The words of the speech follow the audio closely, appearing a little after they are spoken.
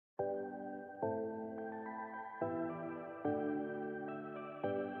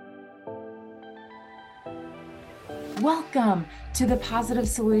Welcome to the Positive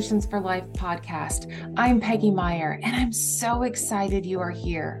Solutions for Life podcast. I'm Peggy Meyer, and I'm so excited you are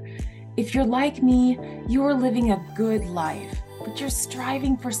here. If you're like me, you are living a good life, but you're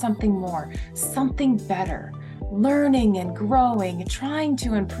striving for something more, something better, learning and growing, trying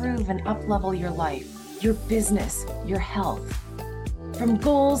to improve and up-level your life, your business, your health. From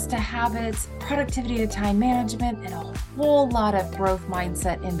goals to habits, productivity to time management, and a whole lot of growth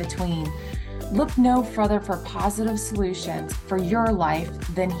mindset in between. Look no further for positive solutions for your life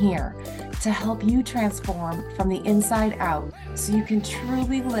than here to help you transform from the inside out so you can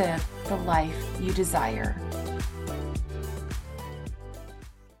truly live the life you desire.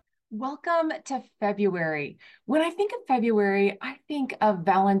 Welcome to February. When I think of February, I think of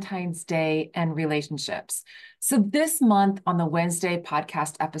Valentine's Day and relationships. So this month on the Wednesday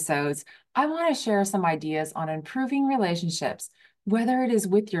podcast episodes, I want to share some ideas on improving relationships, whether it is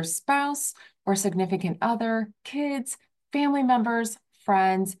with your spouse or significant other, kids, family members,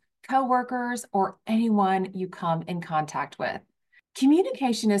 friends, coworkers, or anyone you come in contact with.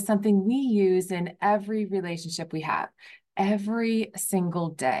 Communication is something we use in every relationship we have, every single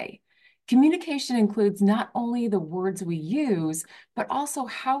day. Communication includes not only the words we use, but also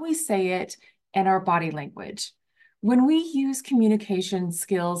how we say it and our body language. When we use communication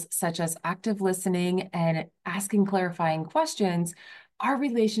skills such as active listening and asking clarifying questions, our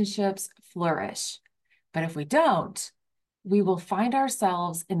relationships flourish. But if we don't, we will find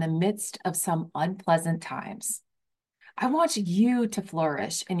ourselves in the midst of some unpleasant times. I want you to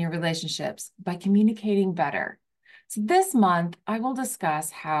flourish in your relationships by communicating better. So this month, I will discuss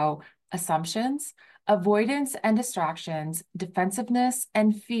how assumptions, avoidance and distractions, defensiveness,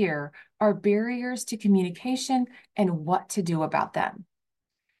 and fear are barriers to communication and what to do about them.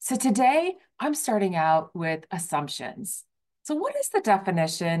 So today, I'm starting out with assumptions. So what is the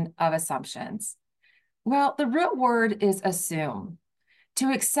definition of assumptions? Well, the root word is assume,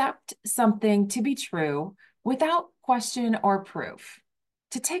 to accept something to be true without question or proof,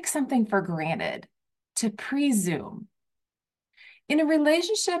 to take something for granted, to presume. In a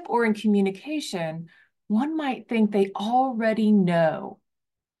relationship or in communication, one might think they already know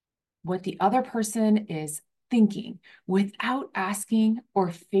what the other person is thinking without asking or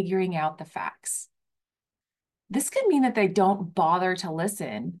figuring out the facts. This could mean that they don't bother to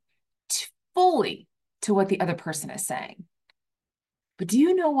listen fully to what the other person is saying. But do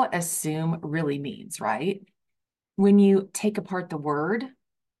you know what assume really means, right? When you take apart the word,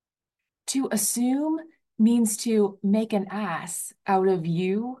 to assume means to make an ass out of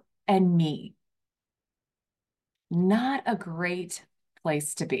you and me. Not a great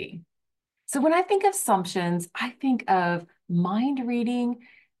place to be. So when I think of assumptions, I think of mind reading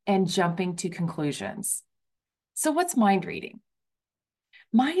and jumping to conclusions. So what's mind reading?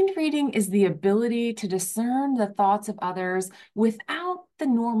 Mind reading is the ability to discern the thoughts of others without the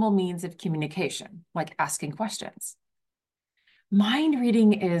normal means of communication, like asking questions. Mind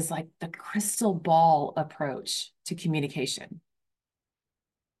reading is like the crystal ball approach to communication.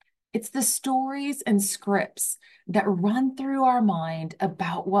 It's the stories and scripts that run through our mind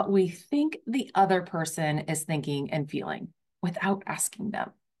about what we think the other person is thinking and feeling without asking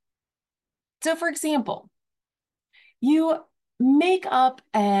them. So, for example, you make up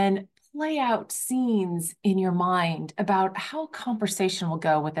and play out scenes in your mind about how a conversation will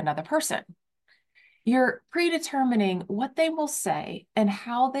go with another person. You're predetermining what they will say and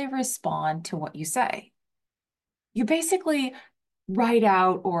how they respond to what you say. You basically write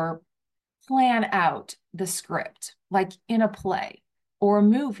out or plan out the script, like in a play or a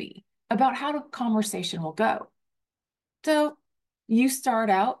movie, about how the conversation will go. So you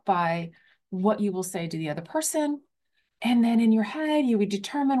start out by what you will say to the other person. And then in your head, you would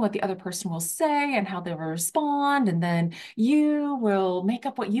determine what the other person will say and how they will respond. And then you will make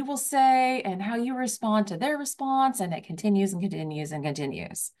up what you will say and how you respond to their response. And it continues and continues and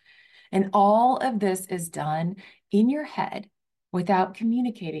continues. And all of this is done in your head without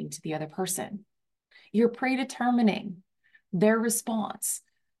communicating to the other person. You're predetermining their response.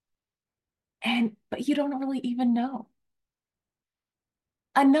 But you don't really even know.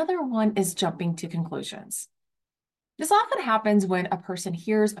 Another one is jumping to conclusions. This often happens when a person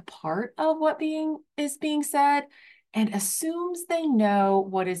hears a part of what is being said and assumes they know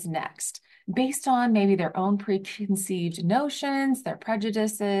what is next based on maybe their own preconceived notions, their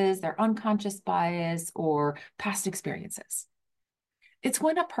prejudices, their unconscious bias, or past experiences. It's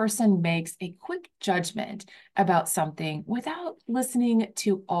when a person makes a quick judgment about something without listening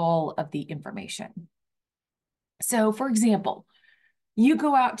to all of the information. So, for example, You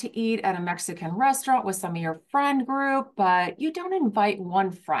go out to eat at a Mexican restaurant with some of your friend group, but you don't invite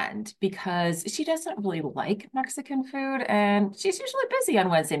one friend because she doesn't really like Mexican food and she's usually busy on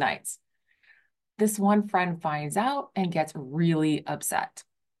Wednesday nights. This one friend finds out and gets really upset.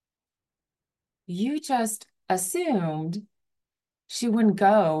 You just assumed she wouldn't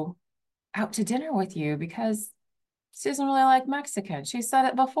go out to dinner with you because she doesn't really like Mexican. She said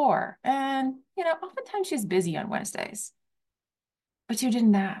it before. And, oftentimes she's busy on Wednesdays, but you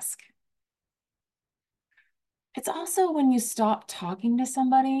didn't ask. It's also when you stop talking to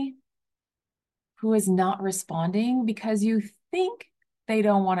somebody who is not responding because you think they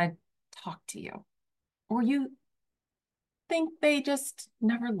don't want to talk to you, or you think they just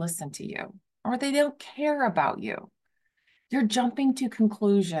never listen to you, or they don't care about you. You're jumping to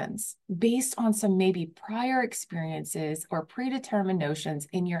conclusions based on some maybe prior experiences or predetermined notions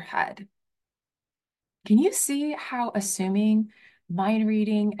in your head. Can you see how assuming, mind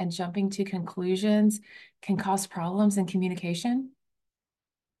reading, and jumping to conclusions can cause problems in communication?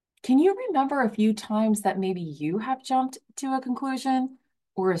 Can you remember a few times that maybe you have jumped to a conclusion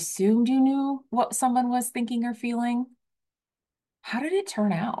or assumed you knew what someone was thinking or feeling? How did it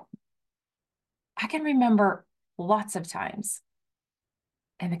turn out? I can remember lots of times,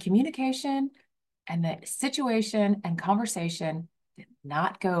 and the communication and the situation and conversation did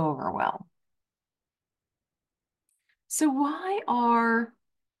not go over well. So, why are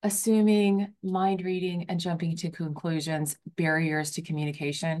assuming, mind reading, and jumping to conclusions barriers to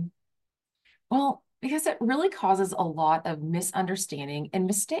communication? Well, because it really causes a lot of misunderstanding and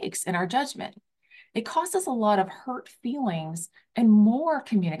mistakes in our judgment. It causes a lot of hurt feelings and more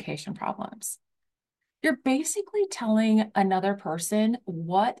communication problems. You're basically telling another person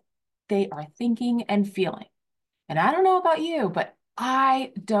what they are thinking and feeling. And I don't know about you, but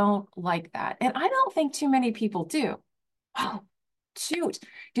I don't like that. And I don't think too many people do. Oh, shoot.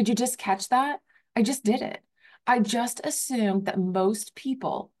 Did you just catch that? I just did it. I just assumed that most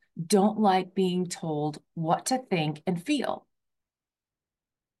people don't like being told what to think and feel.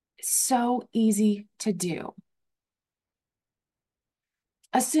 So easy to do.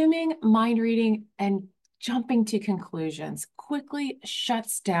 Assuming, mind reading, and jumping to conclusions quickly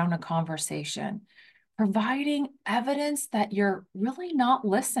shuts down a conversation, providing evidence that you're really not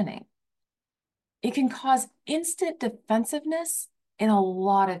listening. It can cause instant defensiveness in a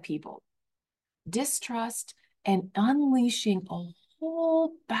lot of people, distrust, and unleashing a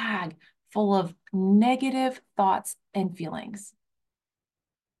whole bag full of negative thoughts and feelings,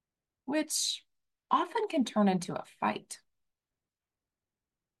 which often can turn into a fight.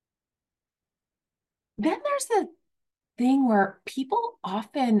 Then there's the thing where people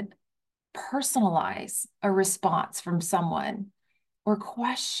often personalize a response from someone or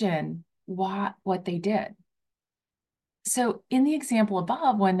question what they did. So, in the example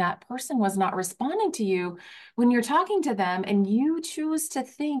above, when that person was not responding to you, when you're talking to them and you choose to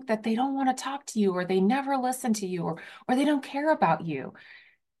think that they don't want to talk to you or they never listen to you or they don't care about you,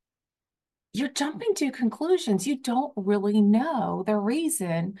 you're jumping to conclusions. You don't really know the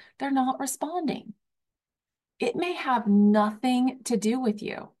reason they're not responding. It may have nothing to do with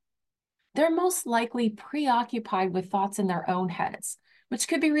you. They're most likely preoccupied with thoughts in their own heads, which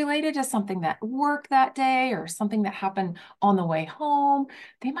could be related to something that worked that day or something that happened on the way home.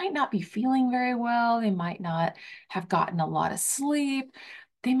 They might not be feeling very well. They might not have gotten a lot of sleep.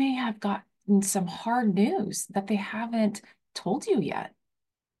 They may have gotten some hard news that they haven't told you yet.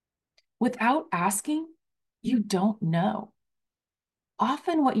 Without asking, you don't know.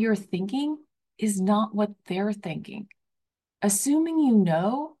 Often what you're thinking is not what they're thinking. Assuming you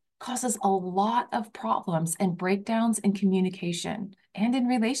know causes a lot of problems and breakdowns in communication and in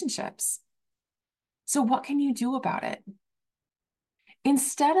relationships. So, what can you do about it?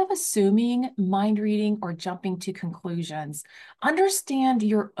 Instead of assuming, mind reading, or jumping to conclusions, understand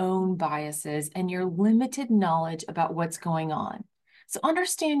your own biases and your limited knowledge about what's going on. So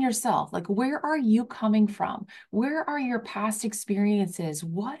understand yourself. Like, where are you coming from? Where are your past experiences?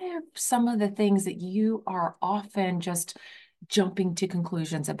 What are some of the things that you are often just jumping to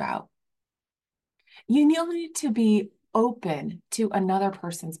conclusions about? You need to be open to another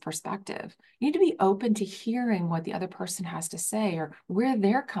person's perspective. You need to be open to hearing what the other person has to say or where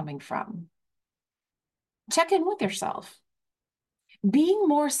they're coming from. Check in with yourself. Being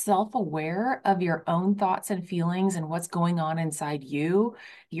more self-aware of your own thoughts and feelings and what's going on inside you,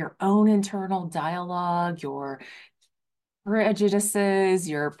 your own internal dialogue, your prejudices,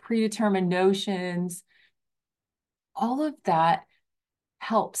 your predetermined notions, all of that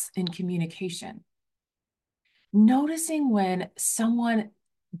helps in communication. Noticing when someone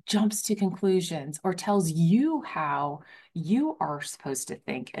jumps to conclusions or tells you how you are supposed to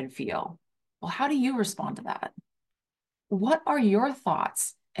think and feel. Well, how do you respond to that? What are your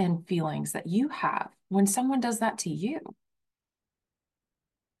thoughts and feelings that you have when someone does that to you?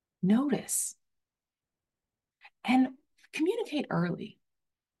 Notice and communicate early.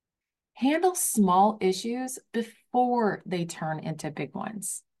 Handle small issues before they turn into big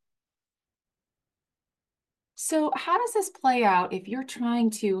ones. So, how does this play out if you're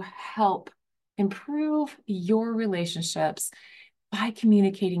trying to help improve your relationships by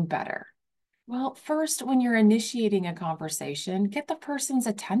communicating better? Well, first, when you're initiating a conversation, get the person's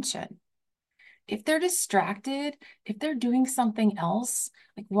attention. If they're distracted, if they're doing something else,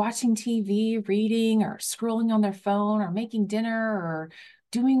 like watching TV, reading, or scrolling on their phone, or making dinner, or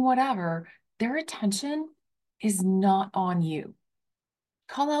doing whatever, their attention is not on you.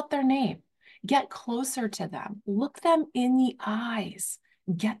 Call out their name. Get closer to them. Look them in the eyes.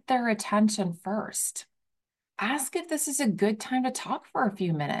 Get their attention first. Ask if this is a good time to talk for a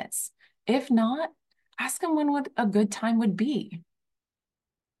few minutes. If not, ask them when a good time would be.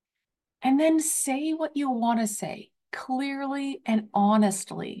 And then say what you want to say clearly and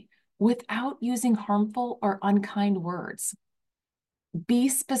honestly without using harmful or unkind words. Be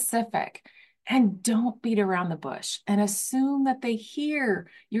specific and don't beat around the bush and assume that they hear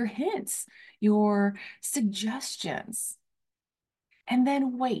your hints, your suggestions. And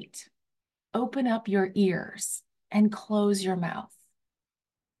then wait, open up your ears and close your mouth.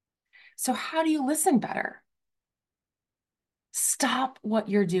 So, how do you listen better? Stop what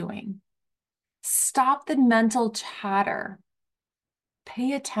you're doing. Stop the mental chatter.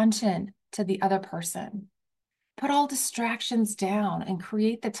 Pay attention to the other person. Put all distractions down and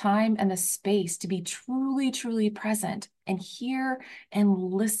create the time and the space to be truly, truly present and hear and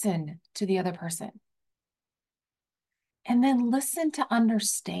listen to the other person. And then listen to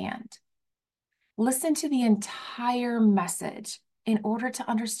understand. Listen to the entire message in order to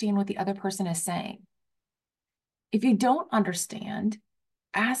understand what the other person is saying. If you don't understand,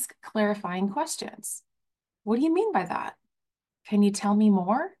 ask clarifying questions. What do you mean by that? Can you tell me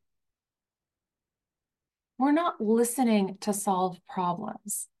more? We're not listening to solve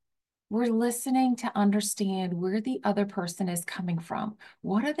problems. We're listening to understand where the other person is coming from.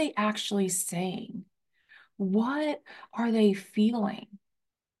 What are they actually saying? What are they feeling?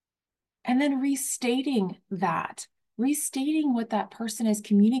 And then restating what that person is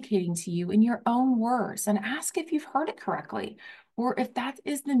communicating to you in your own words, and ask if you've heard it correctly or if that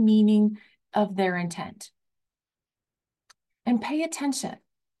is the meaning of their intent. And pay attention,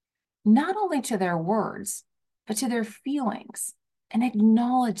 not only to their words, but to their feelings, and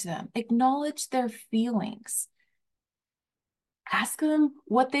acknowledge them. Acknowledge their feelings. Ask them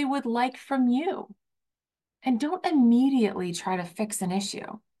what they would like from you. And don't immediately try to fix an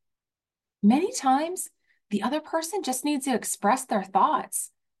issue. Many times, the other person just needs to express their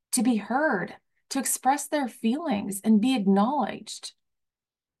thoughts, to be heard, to express their feelings and be acknowledged.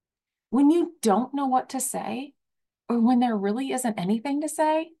 When you don't know what to say, or when there really isn't anything to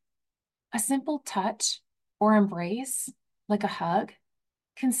say, a simple touch or embrace, like a hug,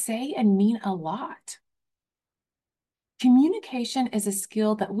 can say and mean a lot. Communication is a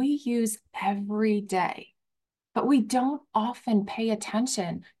skill that we use every day, but we don't often pay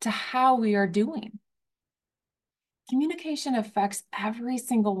attention to how we are doing. Communication affects every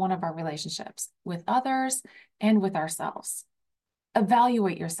single one of our relationships with others and with ourselves.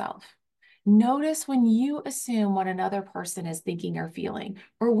 Evaluate yourself. Notice when you assume what another person is thinking or feeling,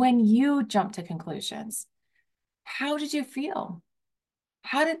 or when you jump to conclusions. How did you feel?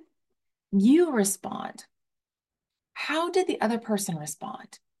 How did you respond? How did the other person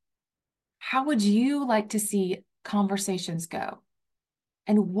respond? How would you like to see conversations go?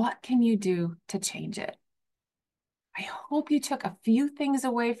 And what can you do to change it? I hope you took a few things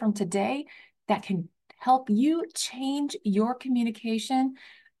away from today that can help you change your communication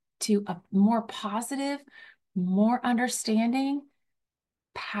to a more positive, more understanding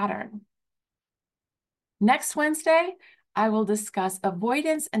pattern. Next Wednesday, I will discuss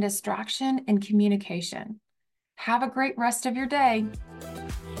avoidance and distraction in communication. Have a great rest of your day.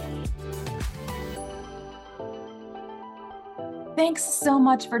 Thanks so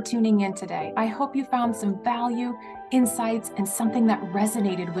much for tuning in today. I hope you found some value, insights, and something that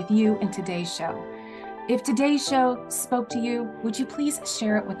resonated with you in today's show. If today's show spoke to you, would you please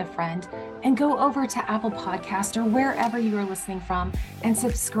share it with a friend and go over to Apple Podcast or wherever you are listening from and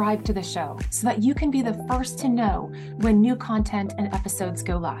subscribe to the show so that you can be the first to know when new content and episodes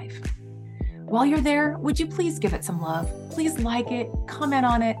go live. While you're there, would you please give it some love? Please like it, comment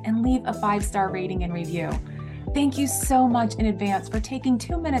on it, and leave a 5-star rating and review. Thank you so much in advance for taking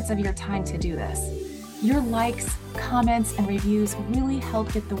 2 minutes of your time to do this. Your likes, comments, and reviews really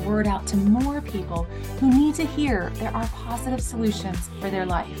help get the word out to more people who need to hear there are positive solutions for their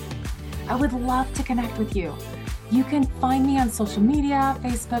life. I would love to connect with you. You can find me on social media,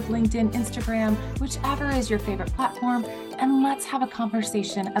 Facebook, LinkedIn, Instagram, whichever is your favorite platform, and let's have a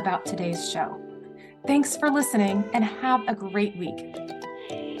conversation about today's show. Thanks for listening and have a great week.